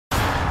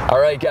All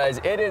right, guys,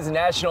 it is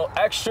National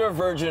Extra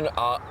Virgin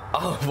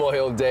Olive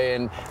Oil Day,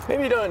 and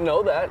maybe you don't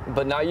know that,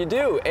 but now you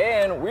do.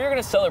 And we're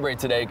gonna celebrate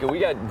today. We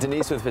got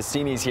Denise with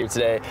Festini's here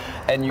today,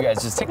 and you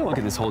guys just take a look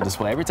at this whole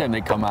display. Every time they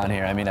come on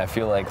here, I mean, I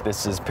feel like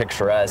this is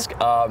picturesque,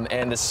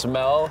 and the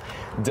smell,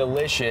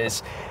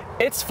 delicious.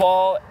 It's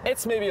fall,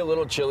 it's maybe a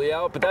little chilly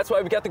out, but that's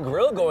why we got the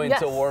grill going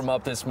to warm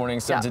up this morning.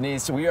 So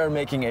Denise, we are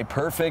making a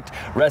perfect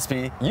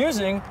recipe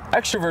using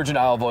extra virgin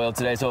olive oil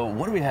today. So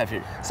what do we have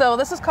here? So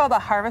this is called a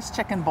harvest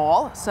chicken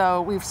bowl.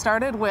 So we've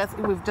started with,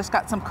 we've just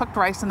got some cooked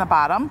rice in the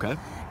bottom. Okay.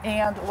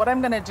 And what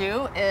I'm gonna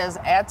do is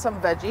add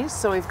some veggies.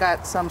 So we've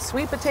got some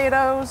sweet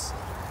potatoes,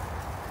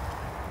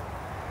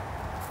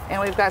 and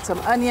we've got some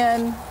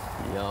onion.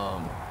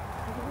 Yum,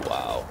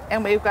 wow.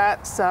 And we've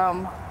got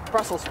some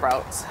Brussels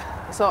sprouts.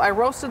 So I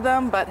roasted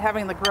them, but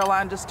having the grill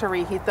on just to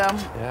reheat them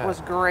was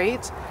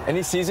great.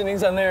 Any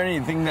seasonings on there?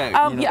 Anything that,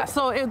 you know? Yeah,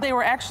 so they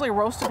were actually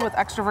roasted with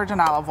extra virgin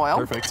olive oil.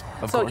 Perfect,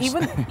 of so course.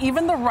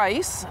 even the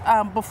rice,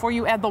 before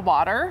you add the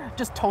water,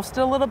 just toast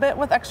it a little bit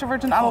with extra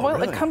virgin olive oil.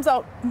 Really? It comes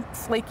out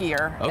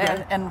flakier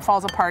and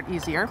falls apart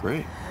easier.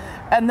 Great.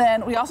 And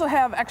then we also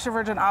have extra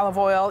virgin olive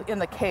oil in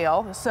the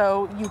kale.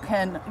 So you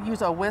can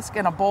use a whisk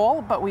in a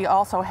bowl, but we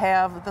also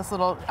have this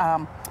little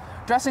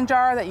dressing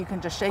jar that you can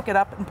just shake it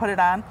up and put it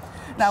on.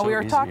 Now we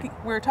were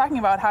talking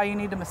about how you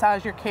need to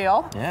massage your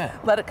kale. Yeah.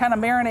 Let it kind of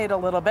marinate a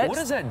little bit. What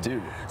does that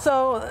do?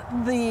 So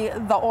the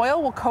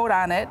oil will coat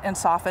on it and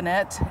soften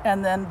it,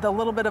 and then the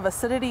little bit of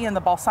acidity in the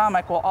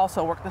balsamic will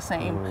also work the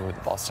same. Ooh,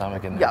 with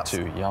balsamic in there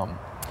too, yum.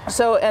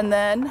 So, and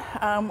then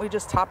we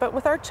just top it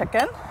with our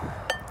chicken.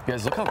 You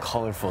guys, look how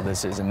colorful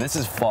this is, and this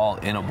is fall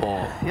in a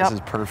bowl. This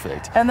is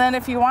perfect. And then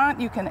if you want,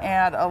 you can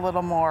add a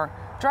little more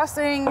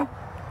dressing.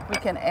 We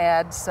can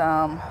add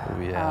some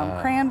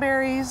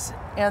cranberries,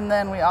 and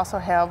then we also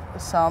have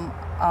some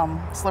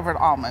slivered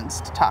almonds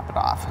to top it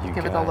off.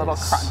 Give it a little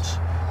crunch.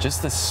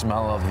 Just the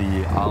smell of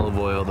the olive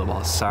oil, the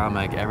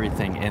balsamic,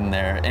 everything in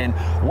there. And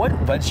what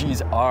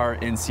veggies are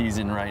in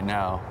season right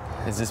now?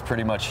 Is this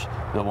pretty much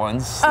the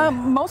ones?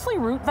 Mostly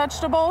root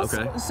vegetables.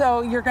 Okay.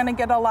 So you're going to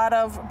get a lot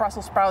of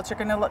Brussels sprouts. You're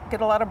going to get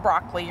a lot of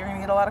broccoli. You're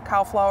going to get a lot of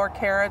cauliflower,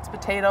 carrots,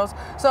 potatoes.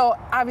 So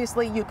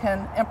obviously you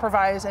can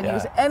improvise and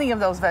use any of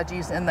those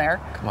veggies in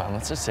there. Come on,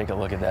 let's just take a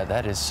look at that.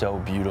 That is so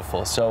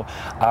beautiful. So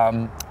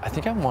I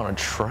think I want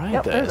to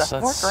try this. There's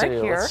a fork right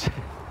here.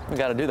 We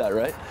got to do that,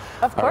 right?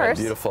 Of course. All right,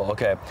 beautiful.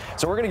 Okay,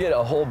 so we're gonna get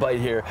a whole bite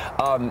here.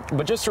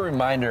 But just a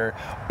reminder,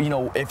 you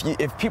know,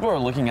 if people are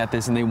looking at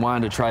this and they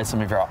wanted to try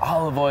some of your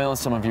olive oil,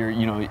 some of your,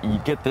 you know, you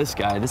get this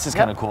guy. This is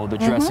kind of cool. The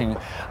dressing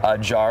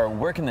jar.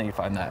 Where can they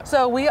find that?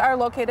 So we are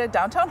located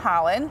downtown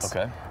Holland.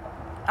 Okay.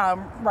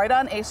 Right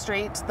on A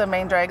Street, the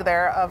main drag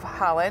there of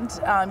Holland.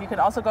 You can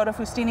also go to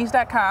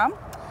Festinis.com.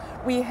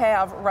 We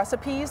have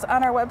recipes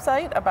on our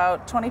website,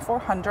 about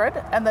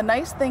 2,400. And the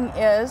nice thing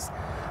is,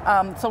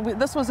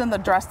 this was in the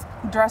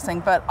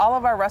dressing, but all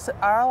of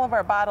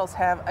our bottles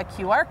have a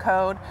QR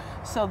code.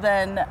 So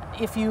then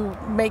if you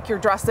make your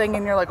dressing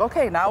and you're like,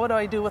 okay, now what do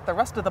I do with the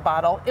rest of the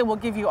bottle? It will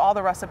give you all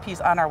the recipes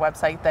on our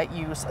website that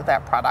use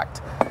that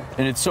product.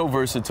 And it's so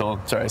versatile.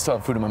 Sorry, I still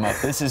have food in my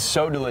mouth. This is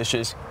so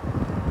delicious.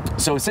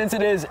 So since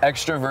it is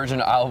extra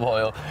virgin olive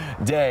oil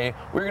day,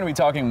 we're going to be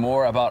talking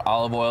more about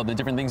olive oil, the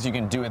different things you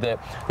can do with it,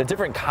 the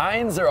different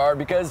kinds there are,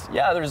 because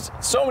there's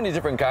so many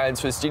different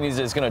kinds. Festini's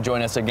is going to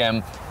join us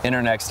again in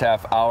our next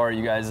half hour.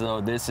 You guys know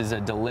this is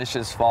a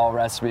delicious fall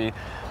recipe.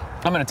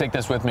 I'm going to take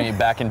this with me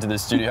back into the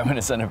studio. I'm going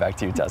to send it back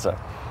to you, Tessa.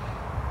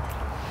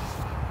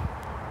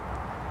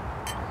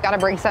 Got to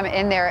bring some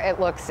in there. It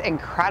looks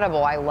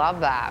incredible. I love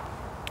that.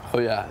 Oh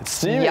yeah, it's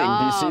steaming. Yum.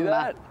 Do you see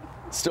that?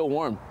 It's still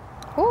warm.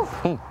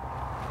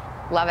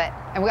 Love it.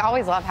 And we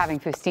always love having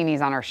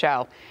Festini's on our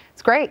show.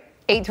 It's great.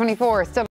 8:24.